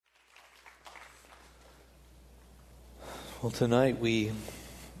Well, tonight we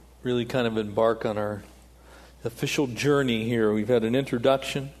really kind of embark on our official journey here. We've had an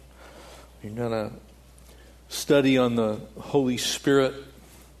introduction. We've done a study on the Holy Spirit.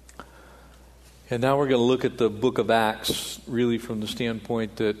 And now we're going to look at the book of Acts, really from the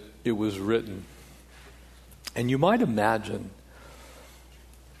standpoint that it was written. And you might imagine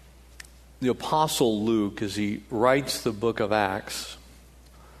the Apostle Luke, as he writes the book of Acts,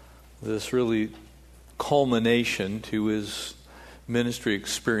 this really culmination to his ministry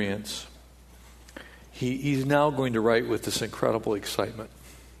experience, he's now going to write with this incredible excitement,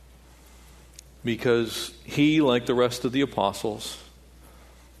 because he, like the rest of the apostles,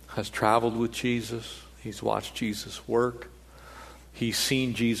 has traveled with Jesus. He's watched Jesus work. He's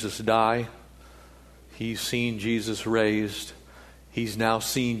seen Jesus die. He's seen Jesus raised. He's now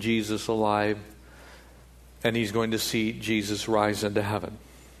seen Jesus alive. And he's going to see Jesus rise into heaven.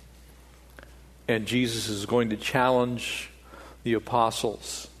 And Jesus is going to challenge the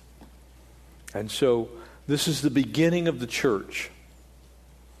apostles. And so this is the beginning of the church.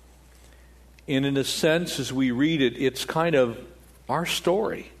 And in a sense, as we read it, it's kind of our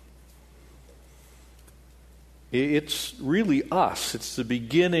story. It's really us. It's the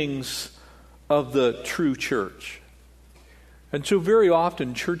beginnings of the true church. And so very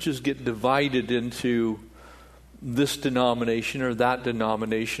often churches get divided into this denomination or that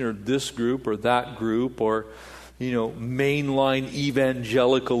denomination or this group or that group, or mainline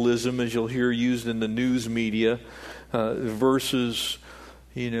evangelicalism, as you'll hear used in the news media, versus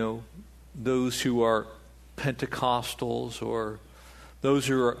those who are Pentecostals, or those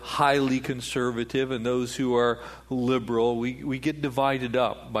who are highly conservative and those who are liberal. We get divided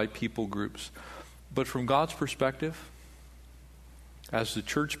up by people groups. But from God's perspective, as the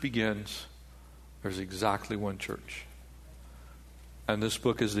church begins, there's exactly one church. And this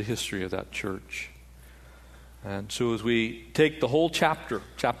book is the history of that church. And so as we take the whole chapter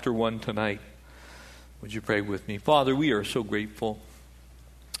 1 tonight, would you pray with me? Father, we are so grateful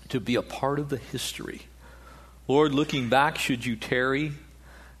to be a part of the history. Lord, looking back, should you tarry,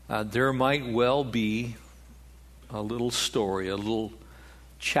 there might well be a little story, a little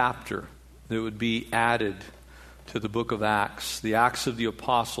chapter that would be added to the book of Acts. The Acts of the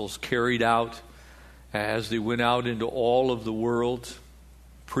Apostles carried out as they went out into all of the world,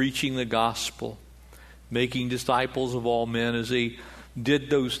 preaching the gospel, making disciples of all men. As they did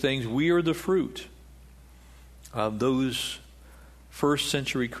those things, we are the fruit of those first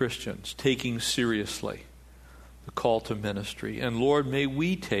century Christians taking seriously the call to ministry. And Lord, may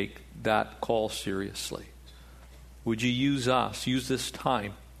we take that call seriously. Would you use us, use this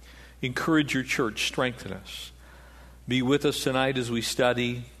time, encourage your church, strengthen us. Be with us tonight as we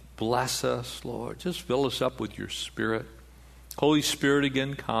study. Bless us, Lord. Just fill us up with your Spirit. Holy Spirit,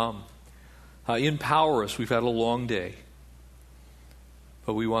 again, come. Empower us. We've had a long day.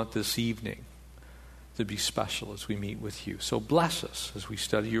 But we want this evening to be special as we meet with you. So bless us as we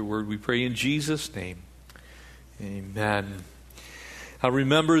study your word. We pray in Jesus' name. Amen.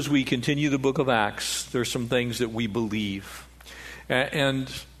 Remember, as we continue the book of Acts, there's some things that we believe.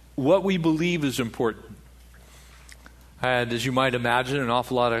 And what we believe is important. And as you might imagine, an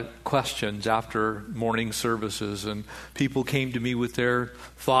awful lot of questions after morning services, and people came to me with their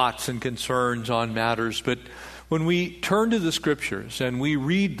thoughts and concerns on matters. But when we turn to the scriptures and we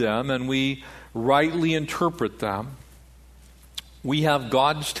read them and we rightly interpret them, we have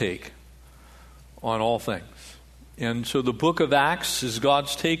God's take on all things. And so the book of Acts is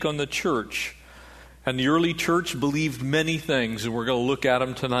God's take on the church. And the early church believed many things, and we're going to look at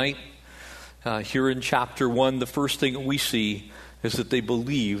them tonight. Here in chapter 1, the first thing that we see is that they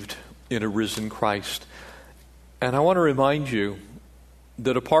believed in a risen Christ. And I want to remind you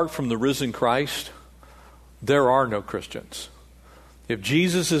that apart from the risen Christ, there are no Christians. If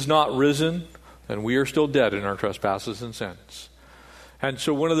Jesus is not risen, then we are still dead in our trespasses and sins. And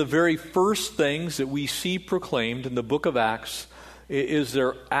so one of the very first things that we see proclaimed in the book of Acts is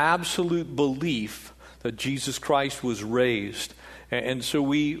their absolute belief that Jesus Christ was raised. And so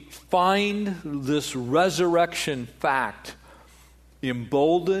we find this resurrection fact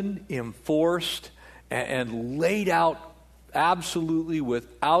emboldened, enforced, and laid out absolutely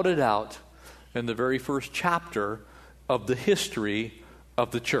without a doubt in the very first chapter of the history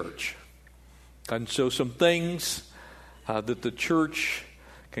of the church. And so some things that the church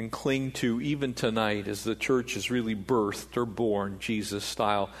can cling to even tonight as the church is really birthed or born Jesus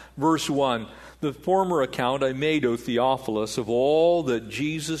style. Verse 1, the former account I made, O Theophilus, of all that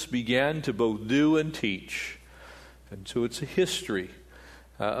Jesus began to both do and teach. And so it's a history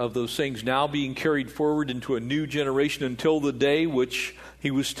of those things now being carried forward into a new generation until the day which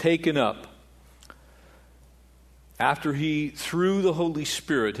he was taken up. after he, through the Holy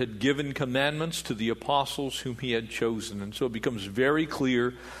Spirit, had given commandments to the apostles whom he had chosen. And so it becomes very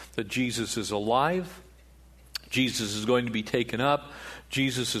clear that Jesus is alive. Jesus is going to be taken up.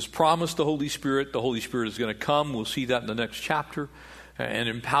 Jesus has promised the Holy Spirit. The Holy Spirit is going to come. We'll see that in the next chapter, and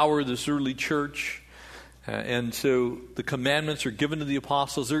empower this early church. And so the commandments are given to the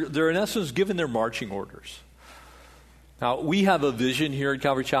apostles. They're in essence given their marching orders. Now, we have a vision here at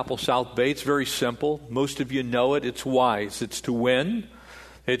Calvary Chapel South Bay. It's very simple. Most of you know it. It's wise. It's to win.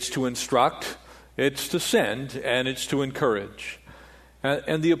 It's to instruct. It's to send. And it's to encourage.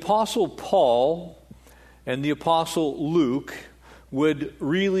 And the Apostle Paul and the Apostle Luke would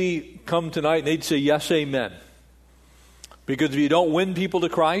really come tonight and they'd say, yes, amen. Because if you don't win people to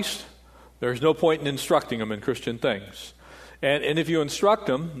Christ, there's no point in instructing them in Christian things. And if you instruct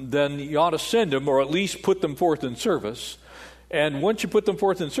them, then you ought to send them or at least put them forth in service. And once you put them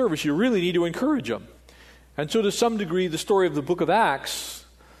forth in service, you really need to encourage them. And so to some degree, the story of the book of Acts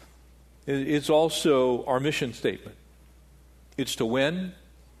is also our mission statement. It's to win.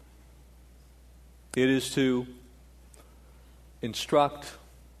 It is to instruct.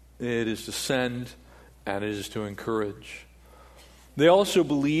 It is to send. And it is to encourage. They also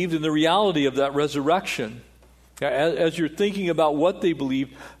believed in the reality of that resurrection. As you're thinking about what they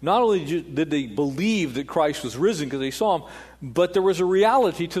believed, not only did they believe that Christ was risen because they saw him, but there was a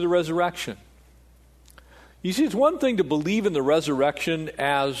reality to the resurrection. You see, it's one thing to believe in the resurrection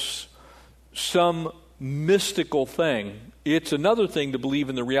as some mystical thing. It's another thing to believe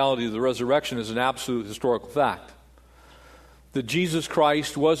in the reality of the resurrection as an absolute historical fact. That Jesus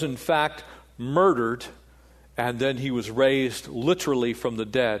Christ was in fact murdered, and then he was raised literally from the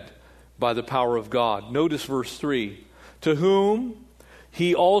dead by the power of God. Notice verse 3. To whom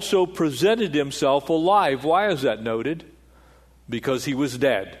he also presented himself alive. Why is that noted? Because he was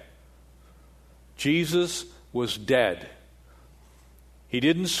dead. Jesus was dead. He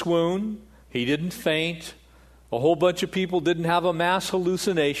didn't swoon. He didn't faint. A whole bunch of people didn't have a mass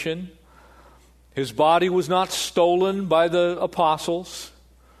hallucination. His body was not stolen by the apostles.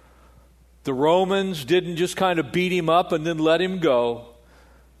 The Romans didn't just kind of beat him up and then let him go.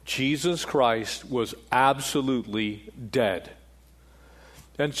 Jesus Christ was absolutely dead.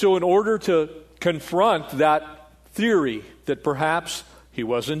 And so in order to confront that theory that perhaps he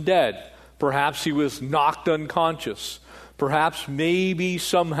wasn't dead, perhaps he was knocked unconscious, perhaps maybe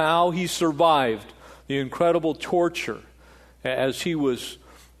somehow he survived the incredible torture as he was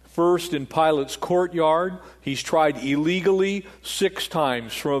first in Pilate's courtyard. He's tried illegally 6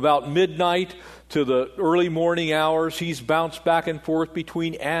 times from about midnight to the early morning hours. He's bounced back and forth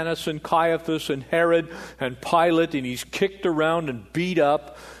between Annas and Caiaphas and Herod and Pilate, and he's kicked around and beat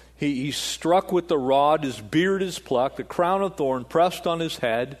up. He's struck with the rod, his beard is plucked, the crown of thorn pressed on his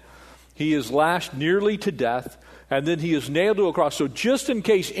head. He is lashed nearly to death, and then he is nailed to a cross. So just in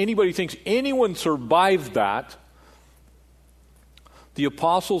case anybody thinks anyone survived that, the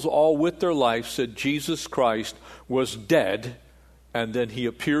apostles all with their life said Jesus Christ was dead, and then he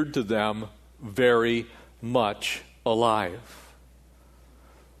appeared to them very much alive.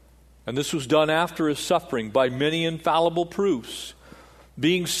 And this was done after his suffering by many infallible proofs,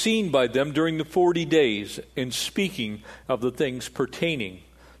 being seen by them during the 40 days and speaking of the things pertaining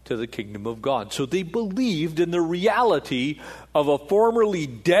to the kingdom of God. So they believed in the reality of a formerly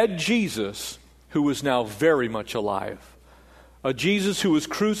dead Jesus who was now very much alive. A Jesus who was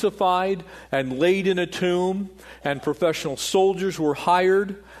crucified and laid in a tomb, and professional soldiers were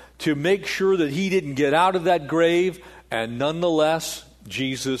hired to make sure that he didn't get out of that grave, and nonetheless,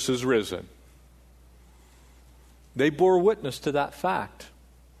 Jesus is risen. They bore witness to that fact.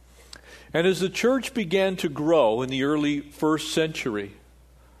 And as the church began to grow in the early first century,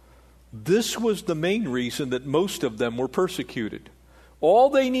 this was the main reason that most of them were persecuted.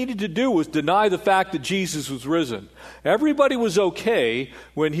 All they needed to do was deny the fact that Jesus was risen. Everybody was okay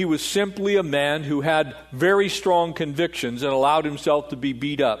when he was simply a man who had very strong convictions and allowed himself to be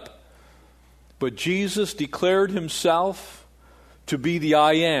beat up. But Jesus declared himself to be the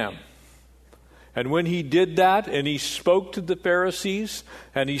I am. And when he did that, and he spoke to the Pharisees,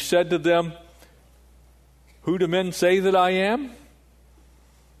 and he said to them, "Who do men say that I am?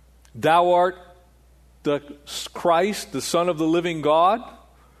 Thou art the Christ, the Son of the living God."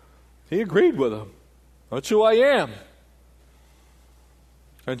 He agreed with them. That's who I am.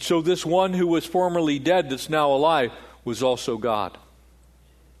 And so this one who was formerly dead that's now alive was also God.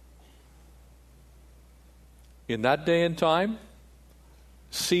 In that day and time,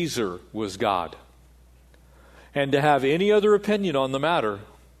 Caesar was God. And to have any other opinion on the matter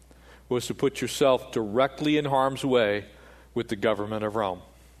was to put yourself directly in harm's way with the government of Rome.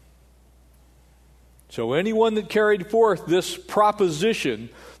 So anyone that carried forth this proposition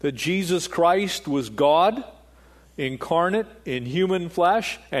that Jesus Christ was God, incarnate in human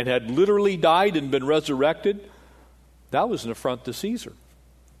flesh, and had literally died and been resurrected, that was an affront to Caesar.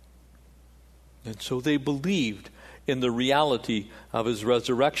 And so they believed in the reality of his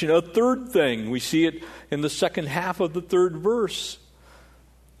resurrection. A third thing, we see it in the second half of the third verse.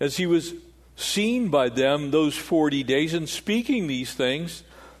 As he was seen by them those 40 days and speaking these things,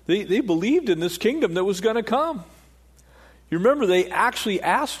 they believed in this kingdom that was going to come. You remember, they actually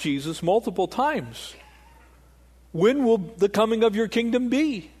asked Jesus multiple times, when will the coming of your kingdom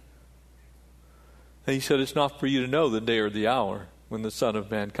be? And he said, it's not for you to know the day or the hour when the Son of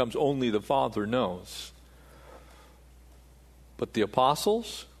Man comes. Only the Father knows. But the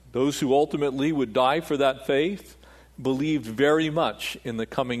apostles, those who ultimately would die for that faith, believed very much in the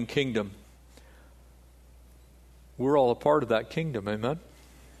coming kingdom. We're all a part of that kingdom, amen?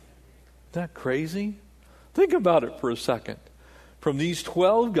 Isn't that crazy? Think about it for a second. From these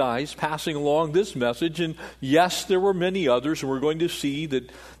 12 guys passing along this message, and yes, there were many others, and we're going to see that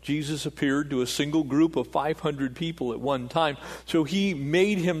Jesus appeared to a single group of 500 people at one time. So he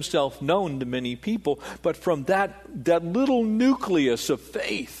made himself known to many people. But from that little nucleus of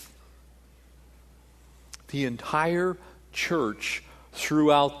faith, the entire church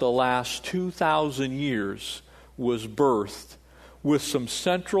throughout the last 2,000 years was birthed with some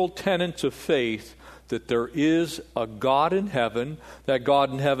central tenets of faith, that there is a God in heaven, that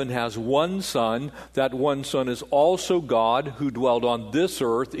God in heaven has one Son, that one Son is also God who dwelled on this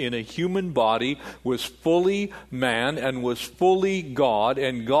earth in a human body, was fully man and was fully God,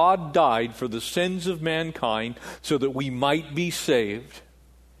 and God died for the sins of mankind so that we might be saved.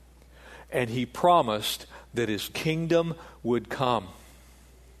 And he promised that his kingdom would come.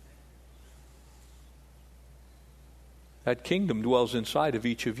 That kingdom dwells inside of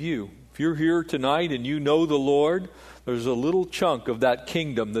each of you. If you're here tonight and you know the Lord, there's a little chunk of that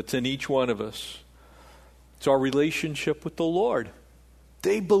kingdom that's in each one of us. It's our relationship with the Lord.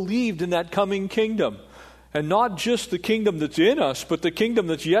 They believed in that coming kingdom. And not just the kingdom that's in us, but the kingdom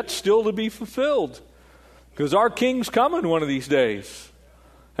that's yet still to be fulfilled. Because our King's coming one of these days.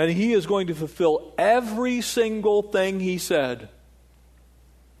 And he is going to fulfill every single thing he said.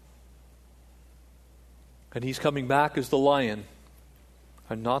 And he's coming back as the lion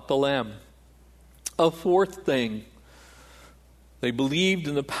and not the lamb. A fourth thing, they believed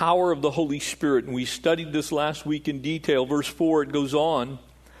in the power of the Holy Spirit. And we studied this last week in detail. Verse 4, it goes on.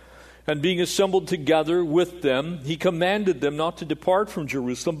 And being assembled together with them, he commanded them not to depart from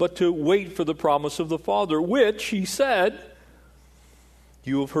Jerusalem, but to wait for the promise of the Father, which, he said,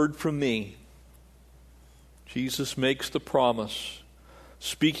 you have heard from me. Jesus makes the promise,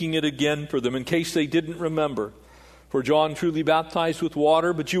 speaking it again for them in case they didn't remember. For John truly baptized with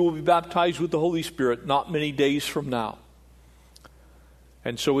water, but you will be baptized with the Holy Spirit not many days from now.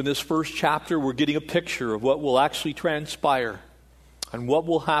 And so in this first chapter, we're getting a picture of what will actually transpire and what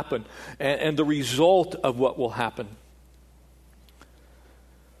will happen and the result of what will happen.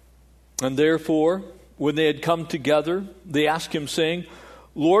 And therefore, when they had come together, they asked him, saying,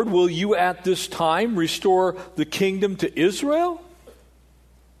 Lord, will you at this time restore the kingdom to Israel?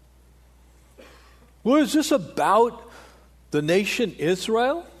 Well, is this about the nation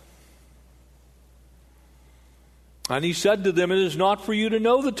Israel? And he said to them, it is not for you to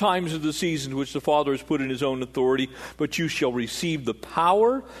know the times of the seasons which the Father has put in his own authority, but you shall receive the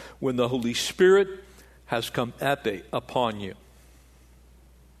power when the Holy Spirit has come upon you.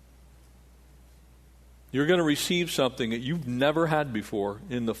 You're going to receive something that you've never had before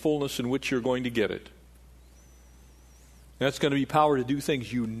in the fullness in which you're going to get it. That's going to be power to do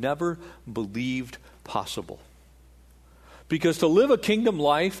things you never believed possible. Because to live a kingdom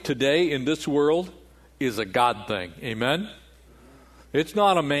life today in this world is a God thing. Amen? It's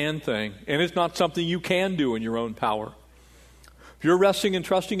not a man thing. And it's not something you can do in your own power. If you're resting and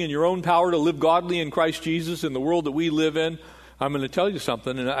trusting in your own power to live godly in Christ Jesus in the world that we live in, I'm going to tell you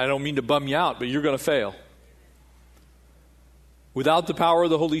something, and I don't mean to bum you out, but you're going to fail. Without the power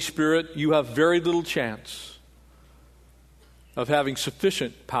of the Holy Spirit, you have very little chance of having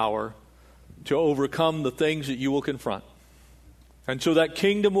sufficient power to overcome the things that you will confront. And so that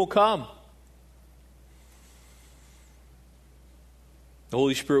kingdom will come. The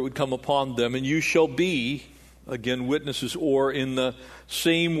Holy Spirit would come upon them, and you shall be, again, witnesses, or in the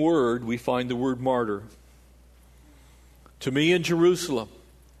same word, we find the word martyr. To me in Jerusalem.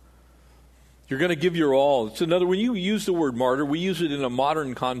 You're going to give your all. It's another, when you use the word martyr, we use it in a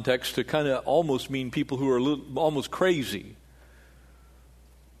modern context to kind of almost mean people who are almost crazy.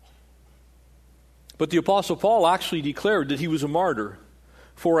 But the Apostle Paul actually declared that he was a martyr.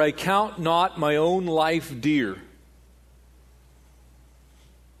 For I count not my own life dear.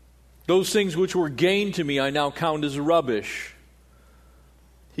 Those things which were gain to me I now count as rubbish.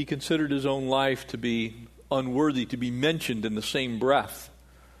 He considered his own life to be unworthy to be mentioned in the same breath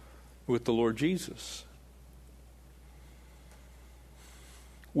with the Lord Jesus.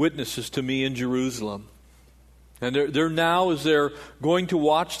 Witnesses to me in Jerusalem. And they're now, as they're going to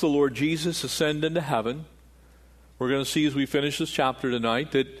watch the Lord Jesus ascend into heaven, we're going to see as we finish this chapter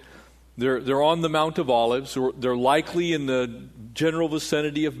tonight that they're on the Mount of Olives. They're likely in the general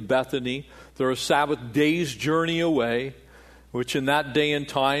vicinity of Bethany. They're a Sabbath day's journey away, which in that day and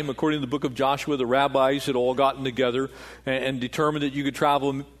time, according to the book of Joshua, the rabbis had all gotten together and determined that you could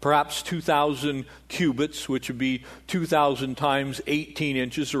travel perhaps 2,000 cubits, which would be 2,000 times 18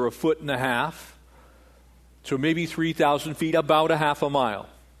 inches or a foot and a half. So maybe 3,000 feet, about a half a mile.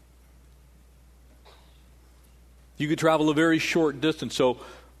 You could travel a very short distance. So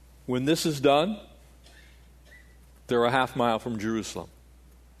when this is done, they're a half mile from Jerusalem.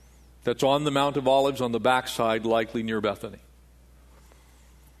 That's on the Mount of Olives on the backside, likely near Bethany.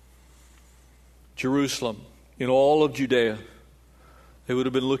 Jerusalem, in all of Judea. They would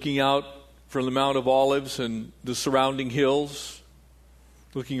have been looking out from the Mount of Olives and the surrounding hills,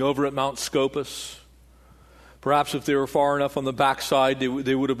 looking over at Mount Scopus. Perhaps if they were far enough on the backside, they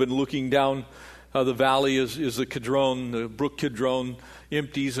would have been looking down the valley as the Kidron, the brook Kidron,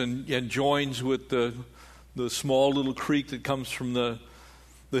 empties and joins with the small little creek that comes from the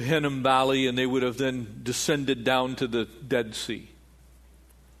Hinnom Valley, and they would have then descended down to the Dead Sea.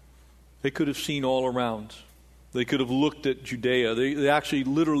 They could have seen all around. They could have looked at Judea. They actually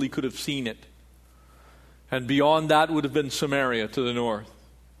literally could have seen it. And beyond that would have been Samaria to the north.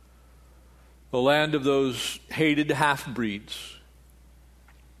 The land of those hated half-breeds.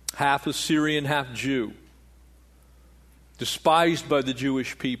 Half Assyrian, half Jew. Despised by the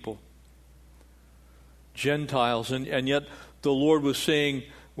Jewish people. Gentiles. And yet the Lord was saying,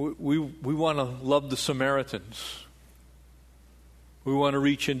 we want to love the Samaritans. We want to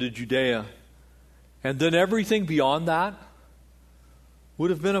reach into Judea. And then everything beyond that would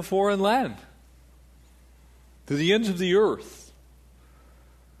have been a foreign land. To the ends of the earth.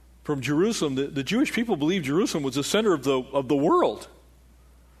 From Jerusalem, the Jewish people believed Jerusalem was the center of the world.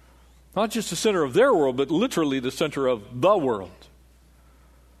 Not just the center of their world, but literally the center of the world.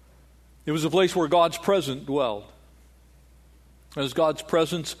 It was a place where God's presence dwelled. As God's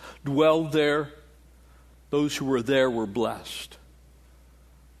presence dwelled there, those who were there were blessed.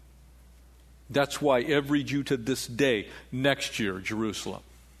 That's why every Jew to this day, next year, Jerusalem,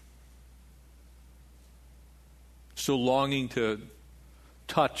 still longing to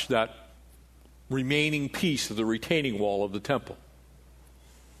touch that remaining piece of the retaining wall of the temple.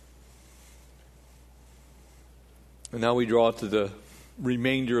 And now we draw to the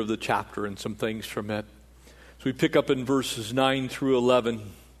remainder of the chapter and some things from it. So we pick up in verses 9 through 11.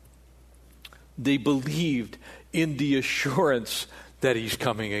 They believed in the assurance that he's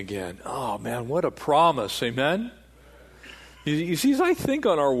coming again. Oh man, what a promise, amen? You see, as I think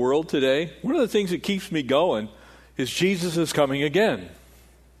on our world today, one of the things that keeps me going is Jesus is coming again.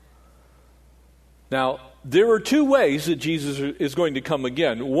 Now, there are two ways that Jesus is going to come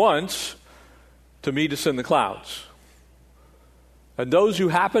again. Once, to meet us in the clouds. And those who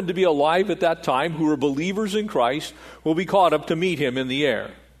happen to be alive at that time, who are believers in Christ, will be caught up to meet him in the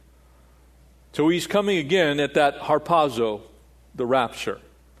air. So he's coming again at that harpazo, the rapture.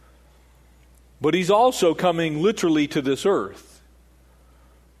 But he's also coming literally to this earth.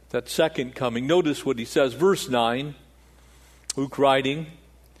 That second coming. Notice what he says, verse 9, Luke writing,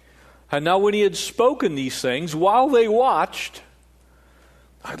 and now when he had spoken these things, while they watched,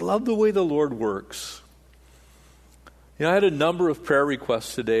 I love the way the Lord works. You know, I had a number of prayer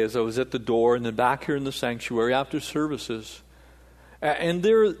requests today as I was at the door and then back here in the sanctuary after services. And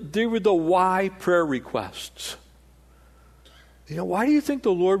they were the why prayer requests. You know, why do you think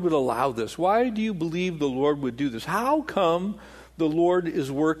the Lord would allow this? Why do you believe the Lord would do this? How come the Lord is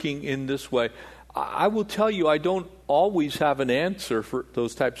working in this way? I will tell you, I don't always have an answer for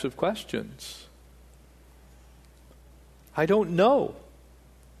those types of questions. I don't know.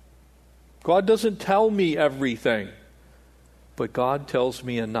 God doesn't tell me everything, but God tells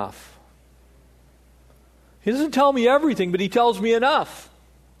me enough. He doesn't tell me everything, but he tells me enough.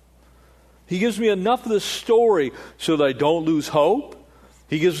 He gives me enough of the story so that I don't lose hope.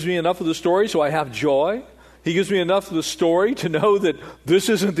 He gives me enough of the story so I have joy. He gives me enough of the story to know that this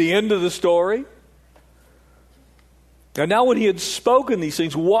isn't the end of the story. And now when he had spoken these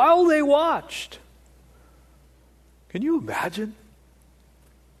things while they watched, can you imagine?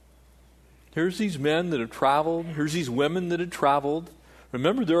 Here's these men that have traveled. Here's these women that had traveled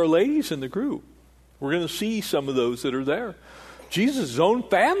Remember, there are ladies in the group. We're going to see some of those that are there. Jesus' own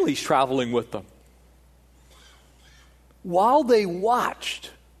family's traveling with them. While they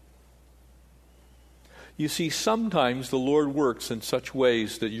watched, you see, sometimes the Lord works in such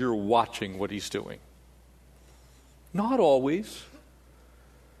ways that you're watching what He's doing. Not always.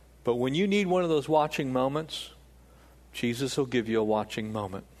 But when you need one of those watching moments, Jesus will give you a watching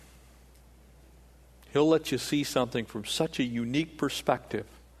moment. He'll let you see something from such a unique perspective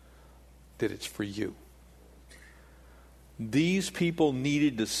that it's for you. These people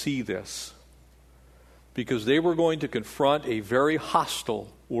needed to see this because they were going to confront a very hostile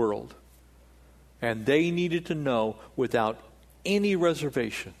world. And they needed to know without any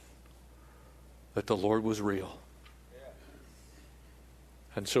reservation that the Lord was real.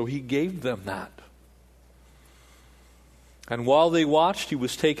 And so He gave them that. And while they watched, He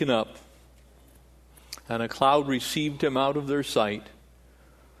was taken up, and a cloud received Him out of their sight.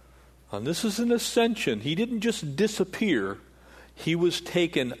 And this is an ascension. He didn't just disappear. He was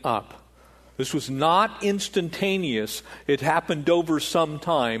taken up. This was not instantaneous. It happened over some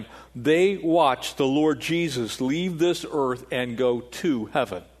time. They watched the Lord Jesus leave this earth and go to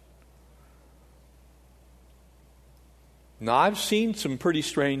heaven. Now, I've seen some pretty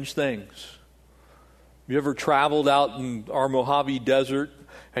strange things. You ever traveled out in our Mojave Desert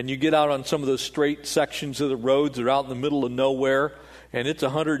and you get out on some of those straight sections of the roads that are out in the middle of nowhere and it's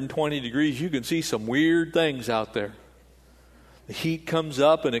 120 degrees, you can see some weird things out there. The heat comes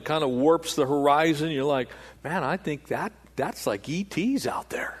up and it kind of warps the horizon. You're like, man, I think that's like ET's out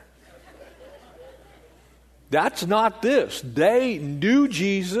there. That's not this. They knew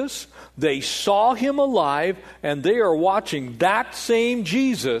Jesus, they saw Him alive, and they are watching that same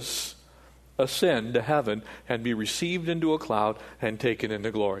Jesus ascend to heaven and be received into a cloud and taken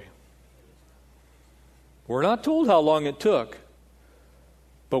into glory. We're not told how long it took,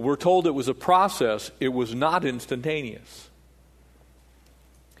 but we're told it was a process. It was not instantaneous.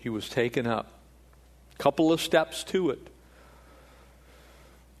 He was taken up. A couple of steps to it.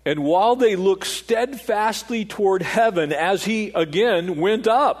 And while they looked steadfastly toward heaven as He again went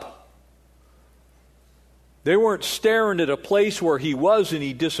up, they weren't staring at a place where He was and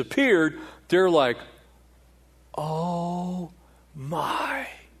He disappeared. They're like, oh my,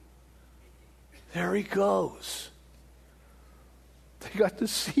 there He goes. They got to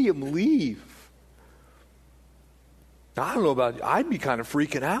see Him leave. I don't know about you. I'd be kind of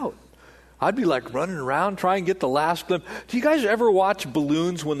freaking out. I'd be like running around trying to get the last glimpse. Do you guys ever watch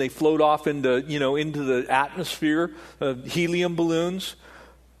balloons when they float off into the atmosphere? Helium balloons.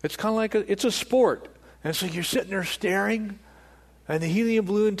 It's kind of like it's a sport. And so you're sitting there staring, and the helium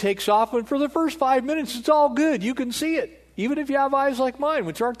balloon takes off, and for the first 5 minutes, it's all good. You can see it, even if you have eyes like mine,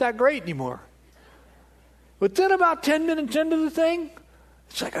 which aren't that great anymore. But then about 10 minutes into the thing,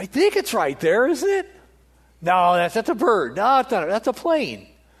 it's like, I think it's right there, isn't it? No, that's a bird. No, it's not. That's a plane.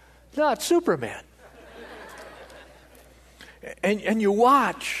 No, it's Superman. And you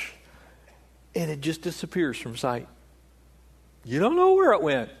watch, and it just disappears from sight. You don't know where it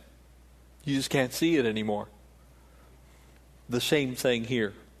went. You just can't see it anymore. The same thing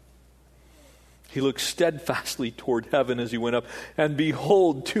here. He looked steadfastly toward heaven as He went up, and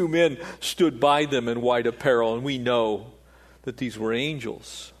behold, 2 men stood by them in white apparel, and we know that these were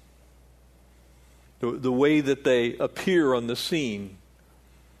angels. The way that they appear on the scene,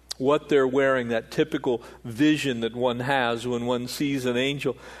 what they're wearing, that typical vision that one has when one sees an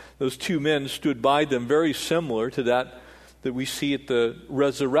angel. Those 2 men stood by them, very similar to that we see at the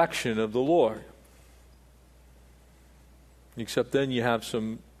resurrection of the Lord. Except then you have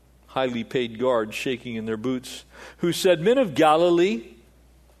some highly paid guards shaking in their boots, who said, Men of Galilee,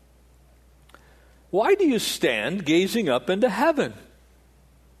 why do you stand gazing up into heaven?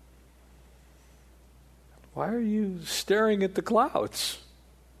 Why are you staring at the clouds?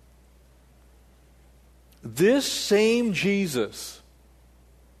 This same Jesus.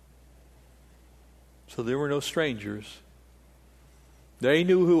 So there were no strangers. They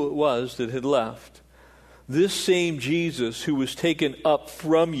knew who it was that had left. This same Jesus who was taken up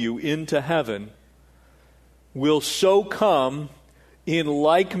from you into heaven will so come in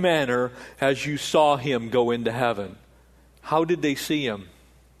like manner as you saw Him go into heaven. How did they see Him?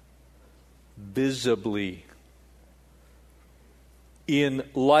 Visibly. In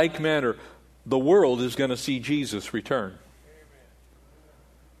like manner, the world is going to see Jesus return.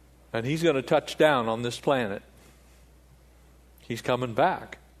 And He's going to touch down on this planet. He's coming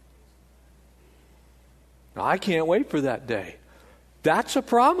back. Now, I can't wait for that day. That's a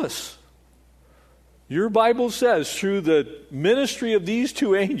promise. Your Bible says through the ministry of these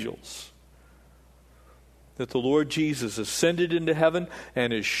 2 angels that the Lord Jesus ascended into heaven,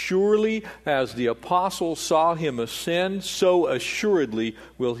 and as surely as the apostles saw him ascend, so assuredly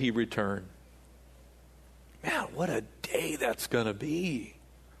will he return. Man, what a day that's going to be.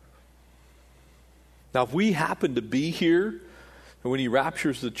 Now, if we happen to be here when he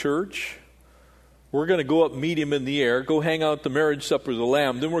raptures the church, we're going to go up, meet him in the air, go hang out at the marriage supper of the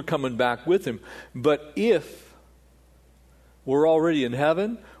Lamb, then we're coming back with him. But if we're already in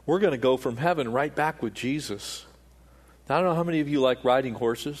heaven, we're going to go from heaven right back with Jesus. Now, I don't know how many of you like riding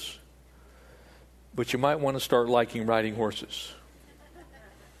horses, but you might want to start liking riding horses.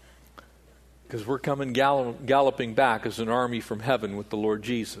 Because we're coming galloping back as an army from heaven with the Lord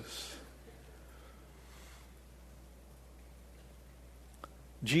Jesus.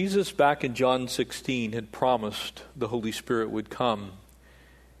 Jesus, back in John 16, had promised the Holy Spirit would come.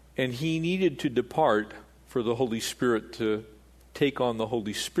 And he needed to depart for the Holy Spirit to take on the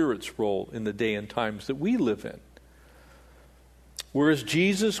Holy Spirit's role in the day and times that we live in. Whereas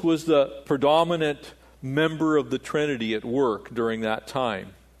Jesus was the predominant member of the Trinity at work during that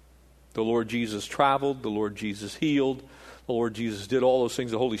time. The Lord Jesus traveled, the Lord Jesus healed, the Lord Jesus did all those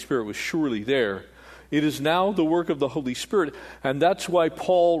things. The Holy Spirit was surely there. It is now the work of the Holy Spirit, and that's why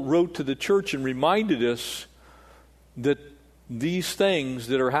Paul wrote to the church and reminded us that these things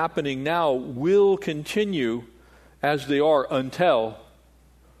that are happening now will continue as they are until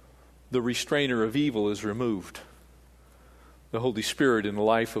the restrainer of evil is removed. The Holy Spirit in the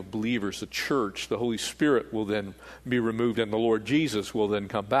life of believers, the church, the Holy Spirit will then be removed, and the Lord Jesus will then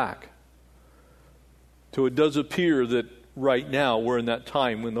come back. So it does appear that right now we're in that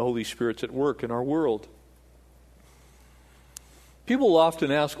time when the Holy Spirit's at work in our world. People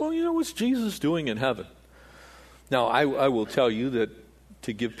often ask, well, what's Jesus doing in heaven? Now, I will tell you that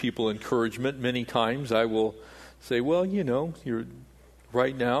to give people encouragement, many times I will say, well, you're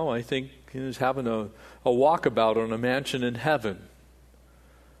right now, I think, is having a walkabout on a mansion in heaven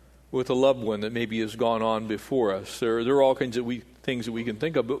with a loved one that maybe has gone on before us. There are all kinds of things that we can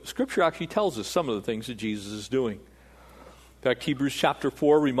think of, but Scripture actually tells us some of the things that Jesus is doing. In fact, Hebrews chapter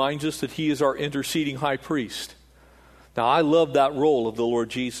 4 reminds us that he is our interceding high priest. Now, I love that role of the Lord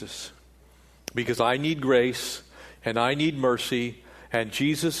Jesus because I need grace and I need mercy, and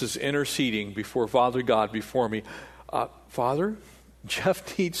Jesus is interceding before Father God before me. Father,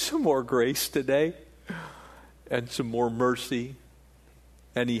 Jeff needs some more grace today and some more mercy,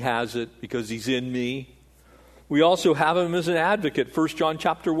 and he has it because he's in me. We also have him as an advocate. 1 John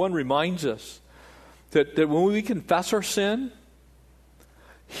chapter 1 reminds us that when we confess our sin,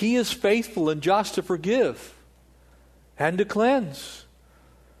 he is faithful and just to forgive and to cleanse.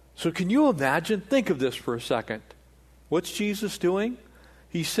 So can you imagine? Think of this for a second. What's Jesus doing?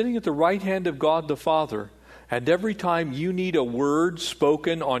 He's sitting at the right hand of God the Father, and every time you need a word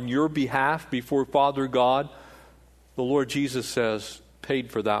spoken on your behalf before Father God, the Lord Jesus says,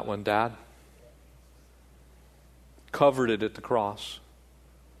 paid for that one, Dad. Covered it at the cross.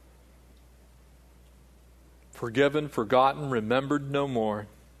 Forgiven, forgotten, remembered no more.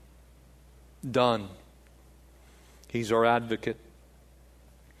 Done. He's our advocate.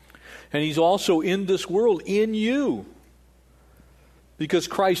 And he's also in this world, in you. Because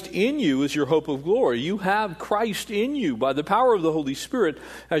Christ in you is your hope of glory. You have Christ in you by the power of the Holy Spirit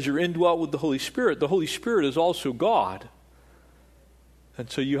as you're indwelt with the Holy Spirit. The Holy Spirit is also God. And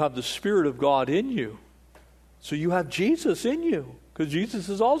so you have the Spirit of God in you. So you have Jesus in you because Jesus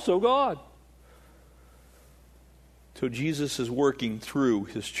is also God. So Jesus is working through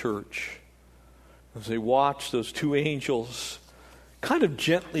his church. As they watch those two angels kind of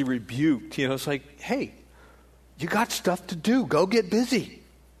gently rebuked, it's like, hey, you got stuff to do. Go get busy.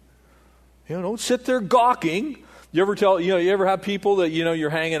 Don't sit there gawking. You ever have people that, you're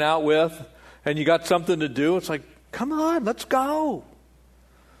hanging out with and you got something to do? It's like, come on, let's go.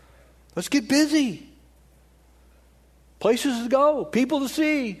 Let's get busy. Places to go, people to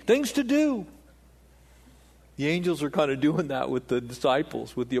see, things to do. The angels are kind of doing that with the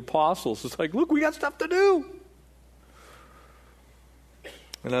disciples, with the apostles. It's like, look, we got stuff to do.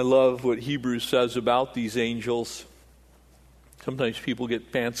 And I love what Hebrews says about these angels. Sometimes people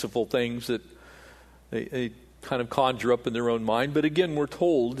get fanciful things that they kind of conjure up in their own mind. But again, we're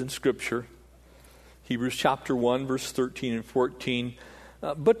told in Scripture, Hebrews chapter 1, verse 13 and 14,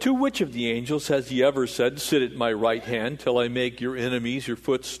 but to which of the angels has he ever said, sit at my right hand till I make your enemies your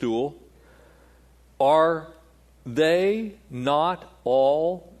footstool? Are they not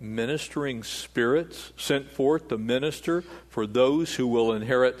all ministering spirits sent forth to minister for those who will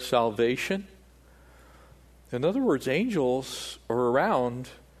inherit salvation? In other words, angels are around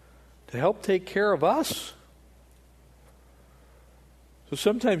to help take care of us. So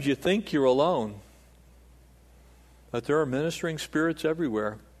sometimes you think you're alone. that there are ministering spirits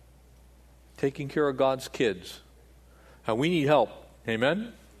everywhere taking care of God's kids. And we need help.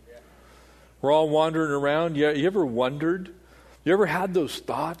 Amen? We're all wandering around. You ever wondered? You ever had those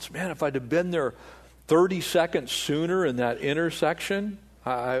thoughts? Man, if I'd have been there 30 seconds sooner in that intersection,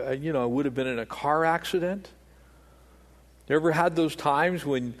 I would have been in a car accident. You ever had those times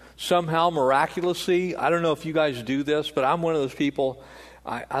when somehow miraculously, I don't know if you guys do this, but I'm one of those people,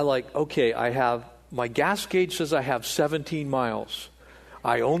 my gas gauge says I have 17 miles.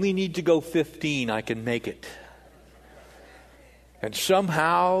 I only need to go 15, I can make it. And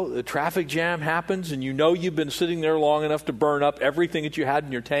somehow the traffic jam happens and you've been sitting there long enough to burn up everything that you had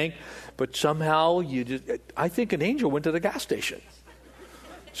in your tank, but somehow I think an angel went to the gas station.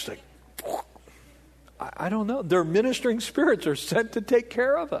 It's like, I don't know. Their ministering spirits are sent to take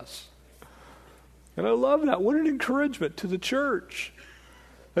care of us. And I love that. What an encouragement to the church.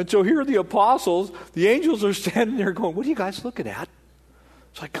 And so here are the apostles. The angels are standing there going, what are you guys looking at?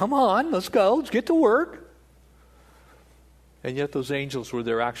 It's like, come on, let's go. Let's get to work. And yet those angels were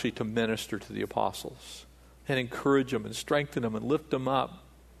there actually to minister to the apostles and encourage them and strengthen them and lift them up.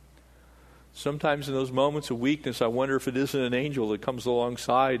 Sometimes in those moments of weakness, I wonder if it isn't an angel that comes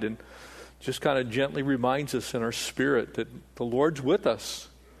alongside and just kind of gently reminds us in our spirit that the Lord's with us.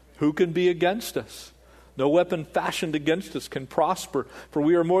 Who can be against us? No weapon fashioned against us can prosper, for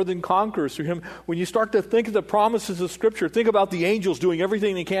we are more than conquerors through him. When you start to think of the promises of Scripture, think about the angels doing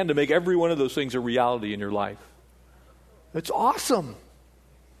everything they can to make every one of those things a reality in your life. It's awesome.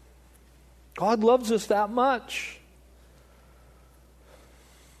 God loves us that much.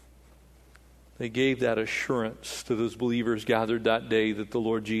 They gave that assurance to those believers gathered that day that the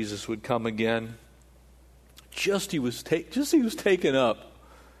Lord Jesus would come again. Just he was taken up.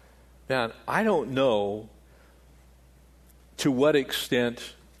 Man, I don't know to what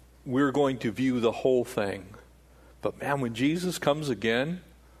extent we're going to view the whole thing. But man, when Jesus comes again,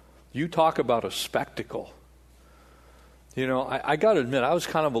 you talk about a spectacle. I got to admit, I was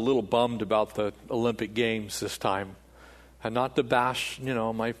kind of a little bummed about the Olympic Games this time. And not to bash,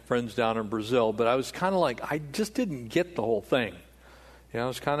 my friends down in Brazil, but I was kind of like, I just didn't get the whole thing. It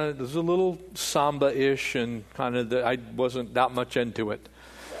was a little samba-ish and I wasn't that much into it.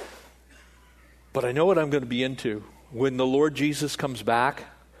 But I know what I'm going to be into. When the Lord Jesus comes back,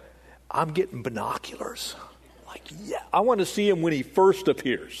 I'm getting binoculars. I want to see him when he first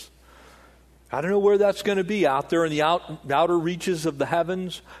appears. I don't know where that's going to be, out there in the outer reaches of the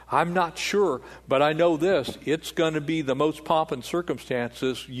heavens. I'm not sure, but I know this. It's going to be the most pomp and circumstance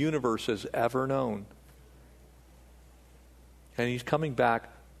this universe has ever known. And he's coming back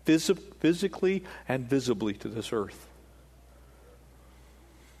physically and visibly to this earth.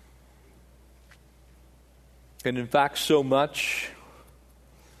 And in fact, so much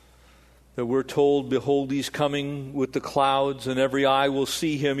that we're told, behold, he's coming with the clouds, and every eye will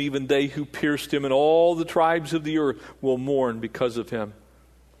see him, even they who pierced him, and all the tribes of the earth will mourn because of him.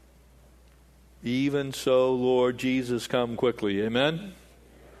 Even so, Lord Jesus, come quickly. Amen?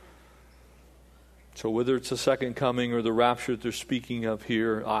 So whether it's the second coming or the rapture that they're speaking of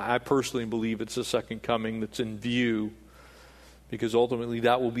here, I personally believe it's the second coming that's in view, because ultimately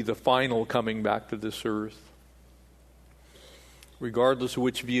that will be the final coming back to this earth. Regardless of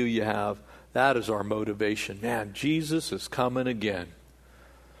which view you have, that is our motivation. Man, Jesus is coming again.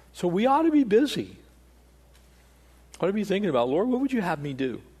 So we ought to be busy. Ought to be thinking about, Lord, what would you have me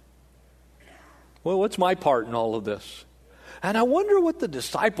do? Well, what's my part in all of this? And I wonder what the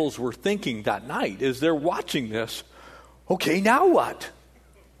disciples were thinking that night as they're watching this. Okay, now what?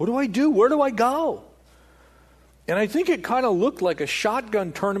 What do I do? Where do I go? And I think it kind of looked like a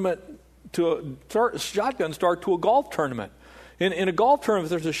shotgun start to a golf tournament. In a golf tournament, if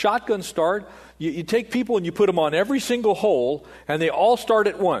there's a shotgun start, you take people and you put them on every single hole, and they all start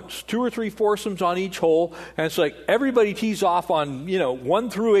at once. 2 or 3 foursomes on each hole, and it's like everybody tees off on 1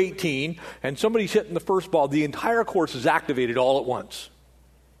 through 18, and somebody's hitting the first ball. The entire course is activated all at once.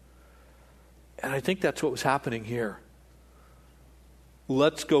 And I think that's what was happening here.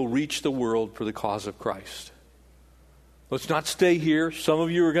 Let's go reach the world for the cause of Christ. Let's not stay here. Some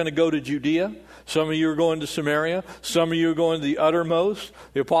of you are going to go to Judea. Some of you are going to Samaria. Some of you are going to the uttermost.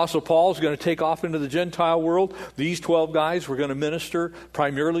 The Apostle Paul is going to take off into the Gentile world. These 12 guys were going to minister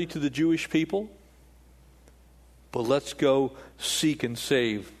primarily to the Jewish people. But let's go seek and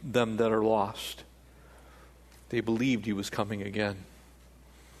save them that are lost. They believed he was coming again.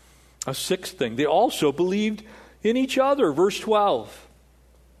 A sixth thing, they also believed in each other. Verse 12.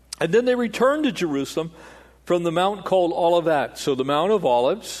 And then they returned to Jerusalem from the mount called Olivet. So the Mount of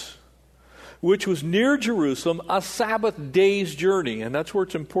Olives, which was near Jerusalem, a Sabbath day's journey. And that's where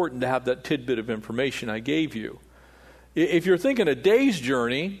it's important to have that tidbit of information I gave you. If you're thinking a day's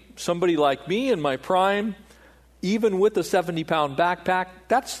journey, somebody like me in my prime, even with a 70-pound backpack,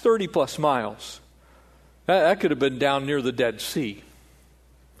 that's 30 plus miles. That could have been down near the Dead Sea.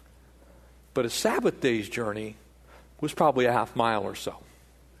 But a Sabbath day's journey was probably a half mile or so.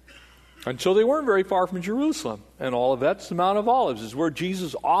 And so they weren't very far from Jerusalem. And Olivet's the Mount of Olives is where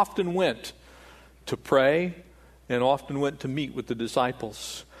Jesus often went to pray and often went to meet with the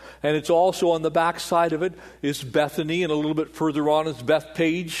disciples. And it's also on the backside of it is Bethany, and a little bit further on is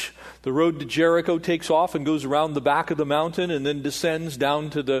Bethpage. The road to Jericho takes off and goes around the back of the mountain and then descends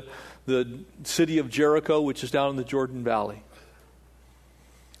down to the city of Jericho, which is down in the Jordan Valley.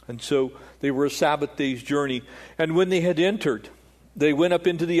 And so they were a Sabbath day's journey. And when they had entered, they went up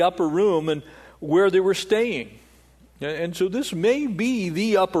into the upper room and where they were staying. And so this may be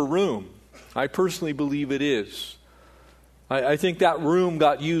the upper room. I personally believe it is. I think that room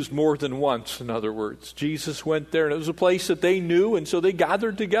got used more than once, in other words. Jesus went there, and it was a place that they knew, and so they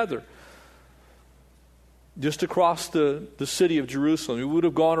gathered together just across the city of Jerusalem. We would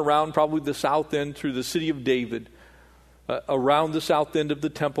have gone around probably the south end through the city of David, around the south end of the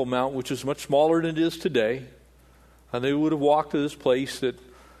Temple Mount, which is much smaller than it is today. And they would have walked to this place that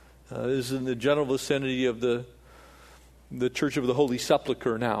is in the general vicinity of the Church of the Holy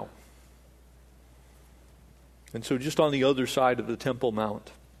Sepulchre now. And so just on the other side of the Temple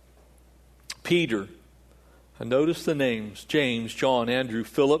Mount, Peter, and notice the names, James, John, Andrew,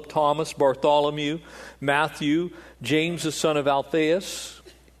 Philip, Thomas, Bartholomew, Matthew, James the son of Alphaeus,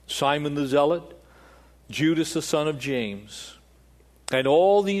 Simon the Zealot, Judas the son of James. And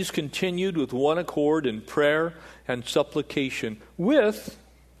all these continued with one accord in prayer and supplication with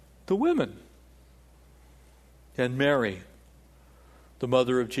the women and Mary, the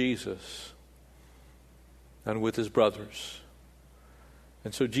mother of Jesus, and with his brothers.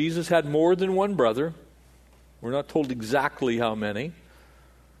 And so Jesus had more than one brother. We're not told exactly how many,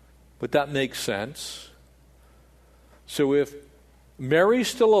 but that makes sense. So if Mary's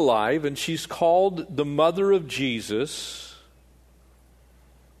still alive and she's called the mother of Jesus,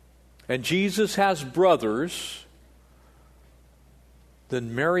 and Jesus has brothers,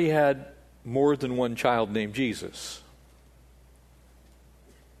 then Mary had more than one child named Jesus.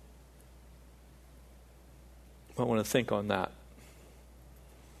 I want to think on that.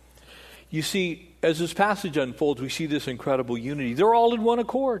 You see, as this passage unfolds, we see this incredible unity. They're all in one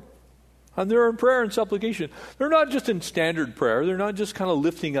accord. And they're in prayer and supplication. They're not just in standard prayer. They're not just kind of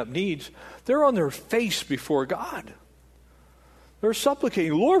lifting up needs. They're on their face before God. They're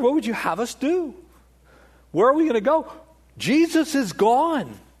supplicating, Lord, what would you have us do? Where are we going to go? Jesus is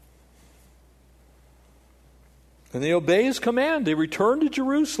gone. And they obey his command. They return to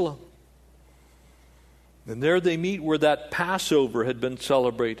Jerusalem. And there they meet where that Passover had been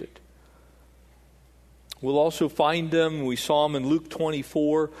celebrated. We'll also find them, we saw them in Luke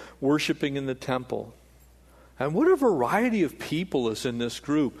 24, worshiping in the temple. And what a variety of people is in this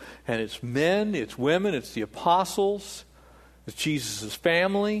group. And it's men, it's women, it's the apostles, it's Jesus'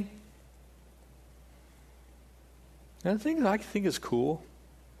 family. And the thing that I think is cool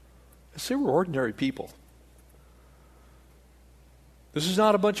is they were ordinary people. This is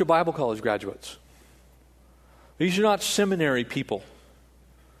not a bunch of Bible college graduates. These are not seminary people.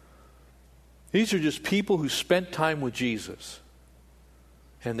 These are just people who spent time with Jesus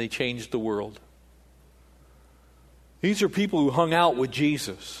and they changed the world. These are people who hung out with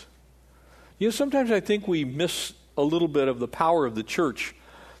Jesus. You know, sometimes I think we miss a little bit of the power of the church.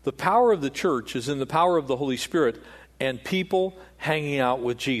 The power of the church is in the power of the Holy Spirit and people hanging out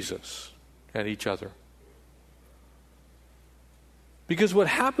with Jesus and each other. Because what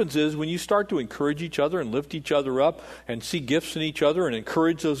happens is when you start to encourage each other and lift each other up and see gifts in each other and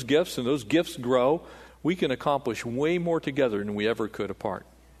encourage those gifts and those gifts grow, we can accomplish way more together than we ever could apart.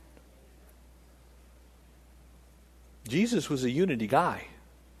 Jesus was a unity guy.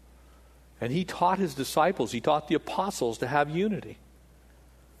 And he taught his disciples, he taught the apostles to have unity.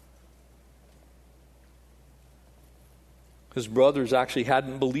 His brothers actually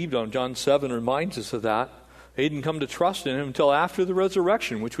hadn't believed on him. John 7 reminds us of that. They didn't come to trust in him until after the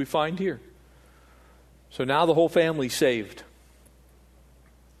resurrection, which we find here. So now the whole family's saved.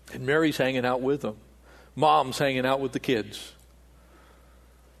 And Mary's hanging out with them. Mom's hanging out with the kids.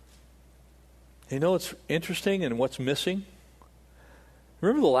 You know what's interesting and what's missing?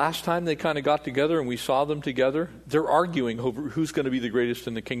 Remember the last time they kind of got together and we saw them together? They're arguing over who's going to be the greatest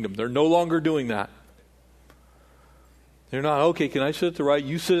in the kingdom. They're no longer doing that. They're not, okay, can I sit at the right?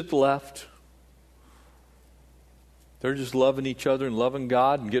 You sit at the left. They're just loving each other and loving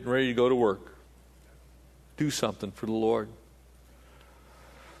God and getting ready to go to work. Do something for the Lord.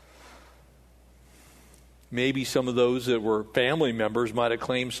 Maybe some of those that were family members might have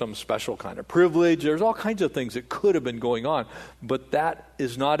claimed some special kind of privilege. There's all kinds of things that could have been going on, but that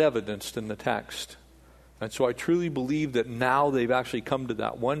is not evidenced in the text. And so I truly believe that now they've actually come to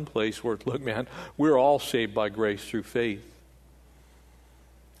that one place where, look, man, we're all saved by grace through faith.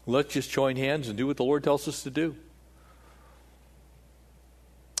 Let's just join hands and do what the Lord tells us to do.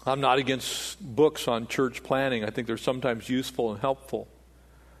 I'm not against books on church planning. I think they're sometimes useful and helpful.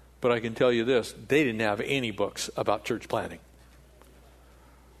 But I can tell you this, they didn't have any books about church planning.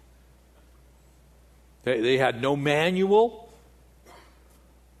 They had no manual.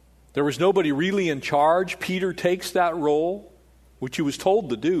 There was nobody really in charge. Peter takes that role, which he was told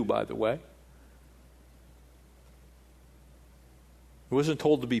to do, by the way. He wasn't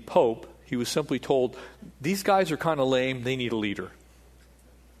told to be pope. He was simply told, these guys are kind of lame. They need a leader.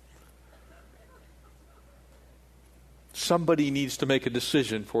 Somebody needs to make a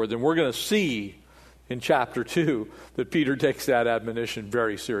decision for them. We're going to see in chapter 2 that Peter takes that admonition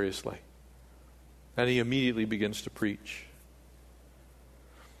very seriously. And he immediately begins to preach.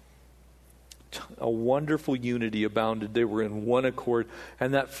 A wonderful unity abounded. They were in one accord.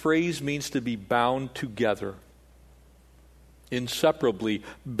 And that phrase means to be bound together. Inseparably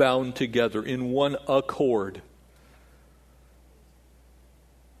bound together in one accord.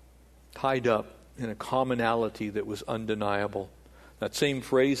 Tied up in a commonality that was undeniable. That same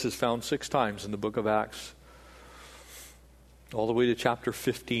phrase is found 6 times in the book of Acts. All the way to chapter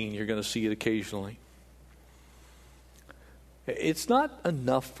 15, you're going to see it occasionally. It's not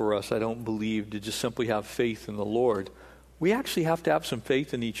enough for us, I don't believe, to just simply have faith in the Lord. We actually have to have some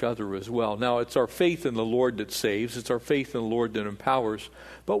faith in each other as well. Now, it's our faith in the Lord that saves. It's our faith in the Lord that empowers.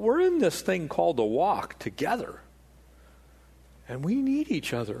 But we're in this thing called a walk together. And we need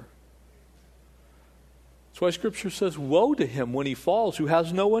each other. That's why Scripture says, woe to him when he falls who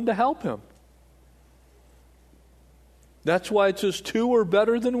has no one to help him. That's why it says 2 are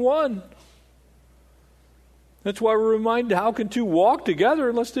better than 1. That's why we're reminded, how can 2 walk together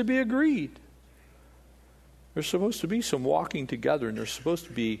unless they be agreed? There's supposed to be some walking together, and there's supposed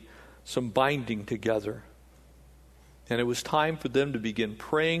to be some binding together. And it was time for them to begin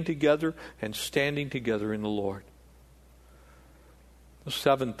praying together and standing together in the Lord. The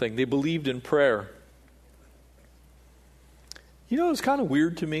 7th thing, they believed in prayer. You know, it's kind of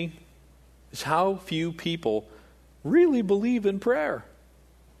weird to me is how few people really believe in prayer.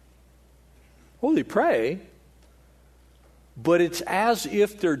 Well, they pray, but it's as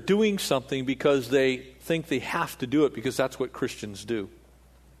if they're doing something because they think they have to do it because that's what Christians do.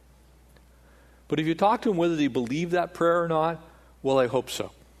 But if you talk to them whether they believe that prayer or not, well, I hope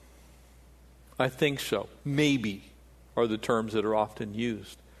so. I think so. Maybe are the terms that are often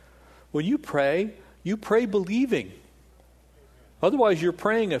used. When you pray believing. Otherwise, you're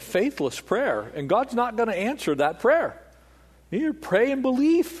praying a faithless prayer, and God's not going to answer that prayer. You need to pray in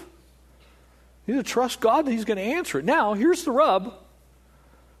belief. You need to trust God that He's going to answer it. Now, here's the rub.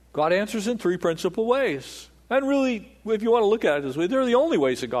 God answers in 3 principal ways. And really, if you want to look at it this way, they're the only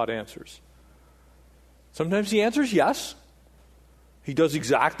ways that God answers. Sometimes He answers yes. He does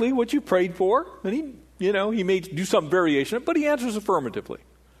exactly what you prayed for. And He may do some variation, but He answers affirmatively.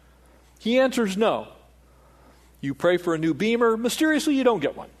 He answers no. You pray for a new Beamer, mysteriously you don't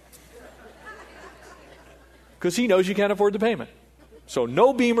get one. Because He knows you can't afford the payment. So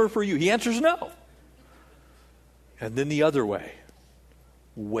no Beamer for you. He answers no. And then the other way,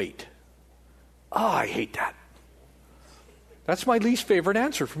 wait. I hate that. That's my least favorite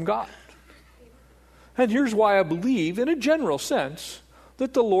answer from God. And here's why I believe, in a general sense,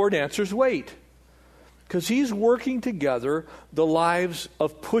 that the Lord answers wait. Because He's working together the lives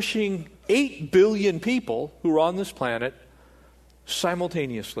of pushing 8 billion people who are on this planet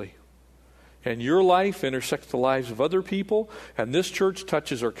simultaneously. And your life intersects the lives of other people, and this church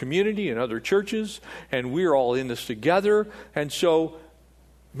touches our community and other churches, and we're all in this together. And so,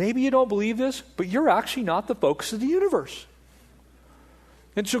 maybe you don't believe this, but you're actually not the focus of the universe.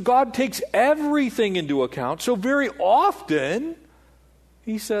 And so God takes everything into account. So very often,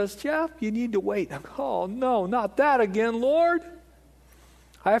 He says, Jeff, you need to wait. Oh, no, not that again, Lord.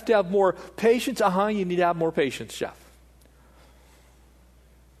 I have to have more patience. You need to have more patience, Jeff.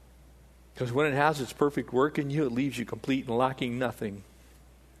 Because when it has its perfect work in you, it leaves you complete and lacking nothing.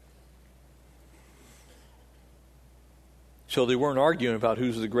 So they weren't arguing about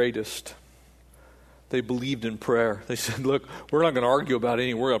who's the greatest. They believed in prayer. They said, look, we're not going to argue about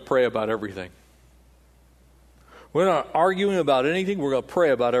anything. We're going to pray about everything. We're not arguing about anything. We're going to pray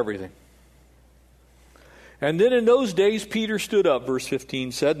about everything. And then in those days, Peter stood up, verse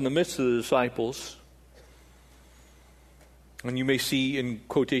 15 said, in the midst of the disciples, And you may see in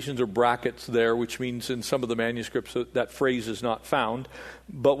quotations or brackets there, which means in some of the manuscripts that phrase is not found.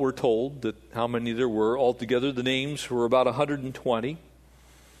 But we're told that how many there were. Altogether, the names were about 120.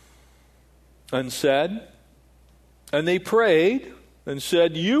 And they prayed and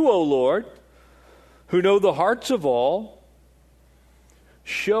said, "You, O Lord, who know the hearts of all,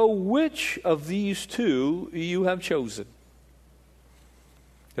 show which of these two you have chosen."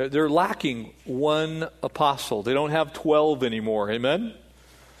 They're lacking one apostle. They don't have 12 anymore. Amen?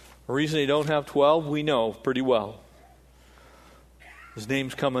 The reason they don't have 12, we know pretty well. His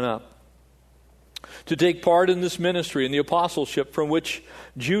name's coming up. To take part in this ministry, in the apostleship from which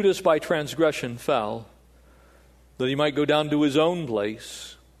Judas by transgression fell, that he might go down to his own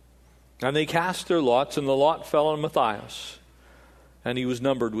place. And they cast their lots, and the lot fell on Matthias, and he was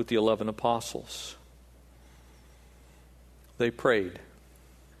numbered with the 11 apostles. They prayed.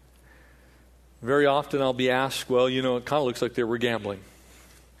 Very often I'll be asked, well, it kind of looks like they were gambling.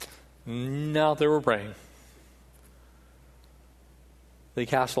 No, they were praying. They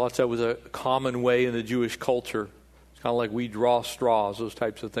cast lots. That was a common way in the Jewish culture. It's kind of like we draw straws, those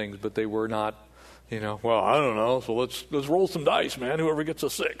types of things, but they were not, well, I don't know, so let's roll some dice, man, whoever gets a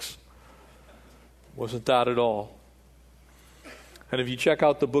 6. Wasn't that at all. And if you check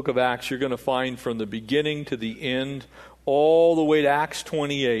out the book of Acts, you're going to find from the beginning to the end, all the way to Acts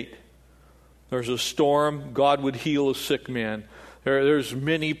 28, there's a storm. God would heal a sick man. There's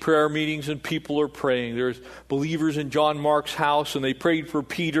many prayer meetings and people are praying. There's believers in John Mark's house, and they prayed for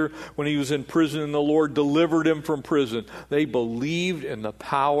Peter when he was in prison, and the Lord delivered him from prison. They believed in the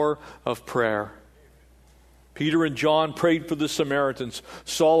power of prayer. Peter and John prayed for the Samaritans.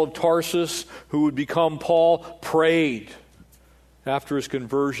 Saul of Tarsus, who would become Paul, prayed after his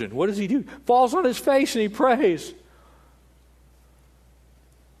conversion. What does he do? Falls on his face and he prays.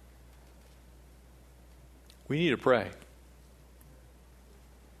 We need to pray.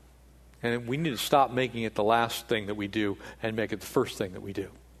 And we need to stop making it the last thing that we do and make it the first thing that we do.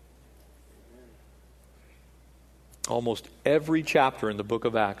 Almost every chapter in the book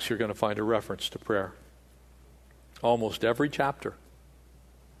of Acts, you're going to find a reference to prayer. Almost every chapter.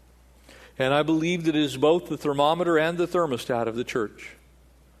 And I believe that it is both the thermometer and the thermostat of the church.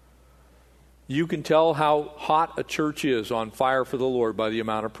 You can tell how hot a church is on fire for the Lord by the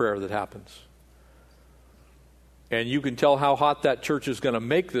amount of prayer that happens. And you can tell how hot that church is going to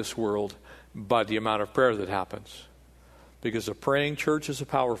make this world by the amount of prayer that happens. Because a praying church is a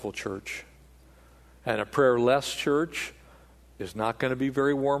powerful church. And a prayerless church is not going to be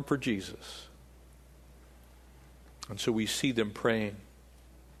very warm for Jesus. And so we see them praying.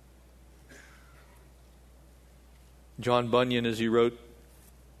 John Bunyan, as he wrote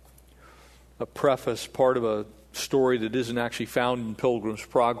a preface, part of a story that isn't actually found in Pilgrim's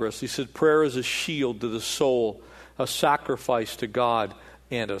Progress, he said, prayer is a shield to the soul, a sacrifice to God,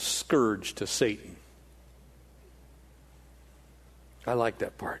 and a scourge to Satan. I like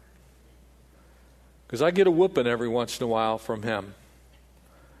that part. Because I get a whooping every once in a while from him.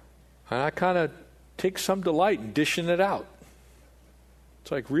 And I kind of take some delight in dishing it out.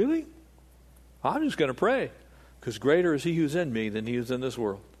 It's like, really? I'm just going to pray. Because greater is he who's in me than he who's in this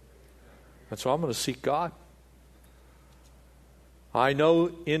world. And so I'm going to seek God. I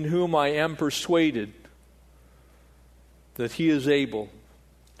know in whom I am persuaded that he is able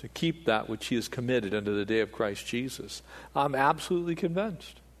to keep that which he has committed unto the day of Christ Jesus. I'm absolutely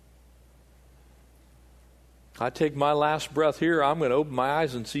convinced. I take my last breath here, I'm going to open my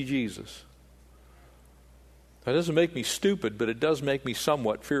eyes and see Jesus. That doesn't make me stupid, but it does make me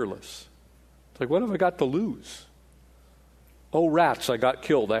somewhat fearless. It's like, what have I got to lose? Oh, rats, I got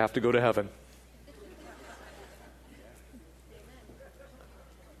killed. I have to go to heaven.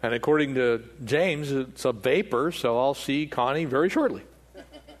 And according to James, it's a vapor, so I'll see Connie very shortly.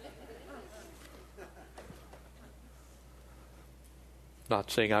 Not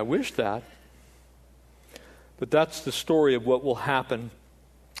saying I wish that, but that's the story of what will happen.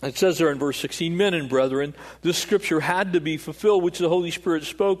 It says there in verse 16, men and brethren, this scripture had to be fulfilled, which the Holy Spirit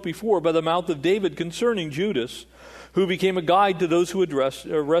spoke before by the mouth of David concerning Judas, who became a guide to those who had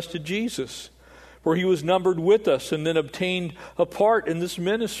arrested Jesus. For he was numbered with us and then obtained a part in this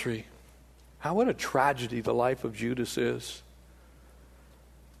ministry. What a tragedy the life of Judas is.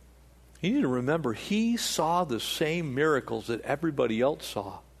 You need to remember, he saw the same miracles that everybody else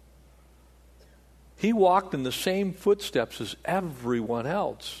saw. He walked in the same footsteps as everyone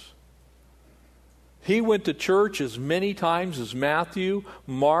else. He went to church as many times as Matthew,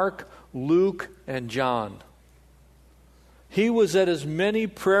 Mark, Luke, and John. He was at as many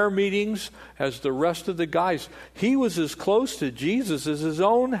prayer meetings as the rest of the guys. He was as close to Jesus as his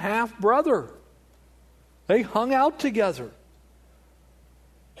own half-brother. They hung out together.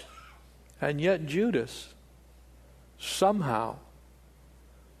 And yet Judas somehow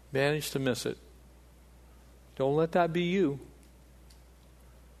managed to miss it. Don't let that be you.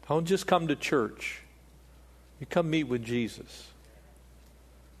 Don't just come to church. You come meet with Jesus.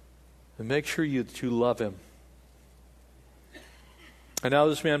 And make sure that you love him. And now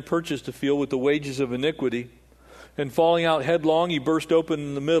this man purchased a field with the wages of iniquity. And falling out headlong, he burst open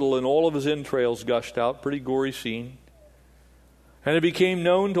in the middle, and all of his entrails gushed out. Pretty gory scene. And it became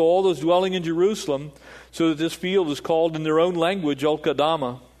known to all those dwelling in Jerusalem, so that this field is called in their own language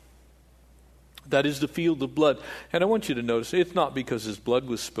El-Kedama. That is the field of blood. And I want you to notice, it's not because his blood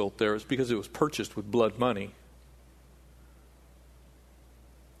was spilt there, it's because it was purchased with blood money.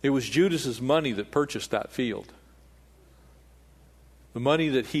 It was Judas's money that purchased that field. The money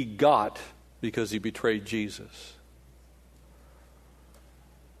that he got because he betrayed Jesus.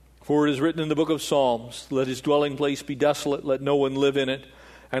 For it is written in the book of Psalms, let his dwelling place be desolate, let no one live in it,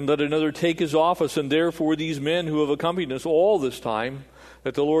 and let another take his office. And therefore these men who have accompanied us all this time,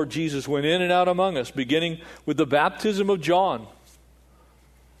 that the Lord Jesus went in and out among us, beginning with the baptism of John,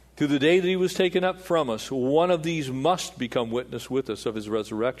 to the day that he was taken up from us, one of these must become witness with us of his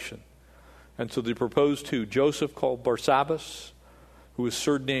resurrection. And so they proposed two, Joseph called Barsabbas, who was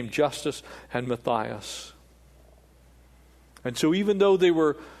surnamed Justus, and Matthias. And so even though they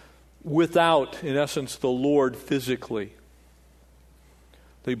were without, in essence, the Lord physically,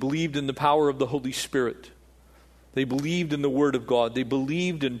 they believed in the power of the Holy Spirit. They believed in the Word of God. They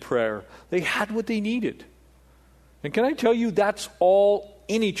believed in prayer. They had what they needed. And can I tell you, that's all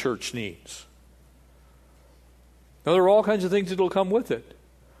any church needs. Now, there are all kinds of things that will come with it.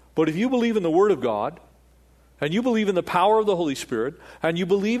 But if you believe in the Word of God, and you believe in the power of the Holy Spirit, and you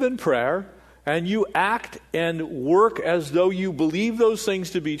believe in prayer, and you act and work as though you believe those things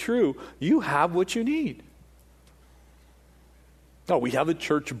to be true, you have what you need. Now, we have a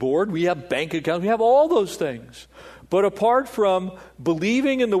church board, we have bank accounts, we have all those things. But apart from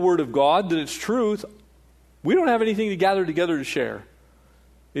believing in the Word of God, that it's truth, we don't have anything to gather together to share.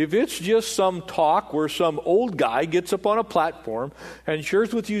 If it's just some talk where some old guy gets up on a platform and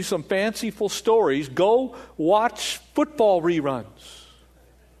shares with you some fanciful stories, go watch football reruns.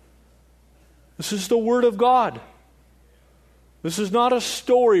 This is the Word of God. This is not a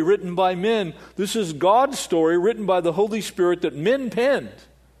story written by men. This is God's story written by the Holy Spirit that men penned.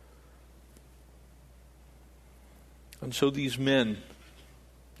 And so these men,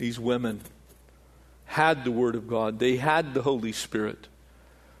 these women, had the Word of God. They had the Holy Spirit.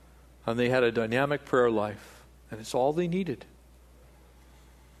 And they had a dynamic prayer life. And it's all they needed.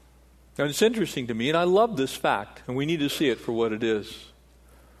 And it's interesting to me, and I love this fact, and we need to see it for what it is.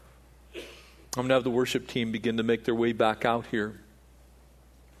 I'm going to have the worship team begin to make their way back out here.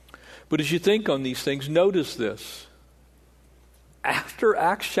 But as you think on these things, notice this. After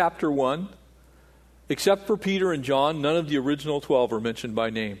Acts chapter 1, except for Peter and John, none of the original 12 are mentioned by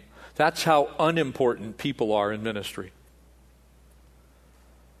name. That's how unimportant people are in ministry.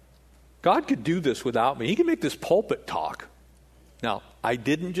 God could do this without me. He can make this pulpit talk. Now, I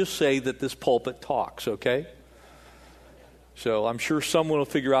didn't just say that this pulpit talks, okay? So I'm sure someone will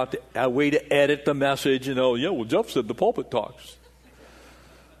figure out a way to edit the message and, Jeff said the pulpit talks.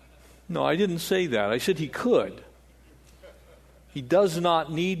 No, I didn't say that. I said he could. He does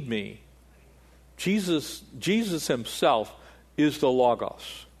not need me. Jesus himself is the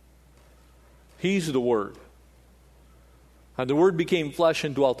Logos. He's the Word. And the Word became flesh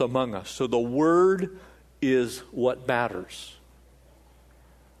and dwelt among us. So the Word is what matters.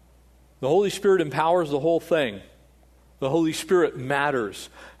 The Holy Spirit empowers the whole thing. The Holy Spirit matters.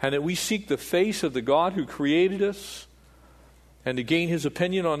 And that we seek the face of the God who created us and to gain His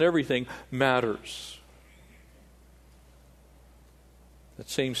opinion on everything matters. That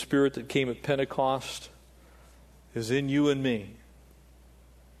same Spirit that came at Pentecost is in you and me.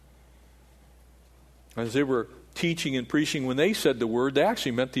 As they were teaching and preaching, when they said the word, they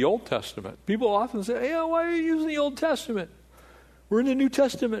actually meant the Old Testament. People often say, why are you using the Old Testament? We're in the New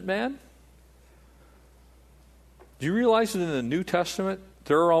Testament, man. Do you realize that in the New Testament,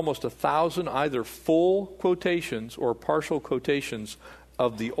 there are almost 1,000 either full quotations or partial quotations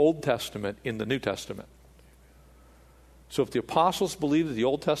of the Old Testament in the New Testament? So if the apostles believe that the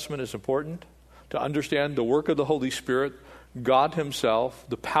Old Testament is important to understand the work of the Holy Spirit, God Himself,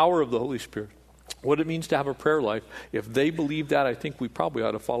 the power of the Holy Spirit, what it means to have a prayer life, if they believe that, I think we probably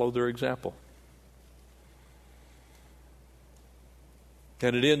ought to follow their example.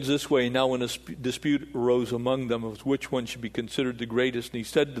 And it ends this way. Now when a dispute arose among them of which one should be considered the greatest, and he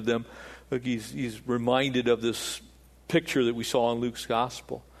said to them, look, he's reminded of this picture that we saw in Luke's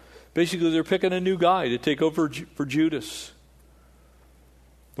gospel. Basically, they're picking a new guy to take over for Judas.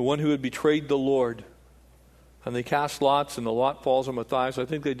 the one who had betrayed the Lord. And they cast lots, and the lot falls on Matthias. I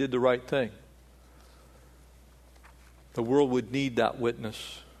think they did the right thing. The world would need that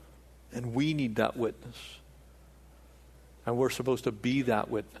witness, and we need that witness. And we're supposed to be that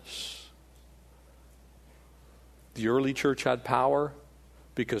witness. The early church had power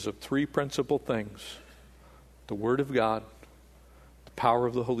because of three principal things: the Word of God, the power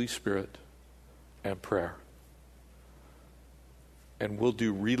of the Holy Spirit, and prayer. And we'll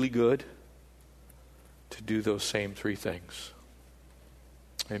do really good to do those same three things.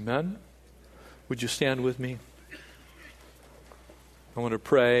 Amen? Would you stand with me? I want to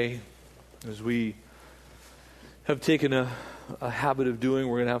pray as we have taken a habit of doing.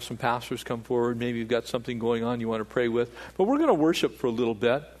 We're going to have some pastors come forward. Maybe you've got something going on you want to pray with. But we're going to worship for a little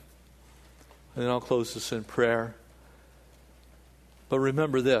bit. And then I'll close this in prayer. But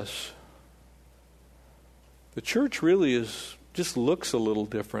remember this. The church really just looks a little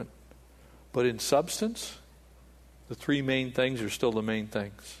different. But in substance, the three main things are still the main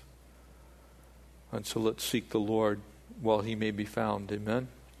things. And so let's seek the Lord while he may be found. Amen.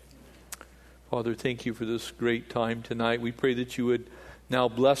 Father, thank you for this great time tonight. We pray that you would now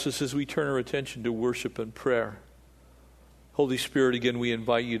bless us as we turn our attention to worship and prayer. Holy Spirit, again, we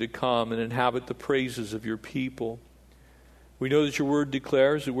invite you to come and inhabit the praises of your people. We know that your word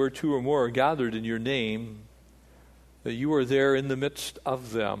declares that where two or more are gathered in your name, that you are there in the midst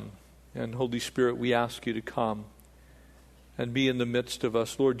of them. And Holy Spirit, we ask you to come and be in the midst of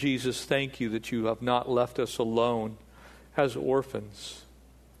us. Lord Jesus, thank you that you have not left us alone as orphans,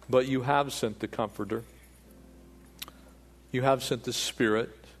 but you have sent the Comforter. You have sent the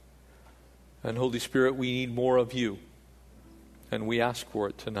Spirit. And Holy Spirit, we need more of you. And we ask for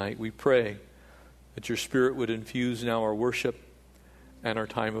it tonight. We pray that your Spirit would infuse now our worship and our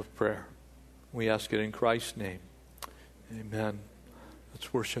time of prayer. We ask it in Christ's name. Amen.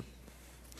 Let's worship.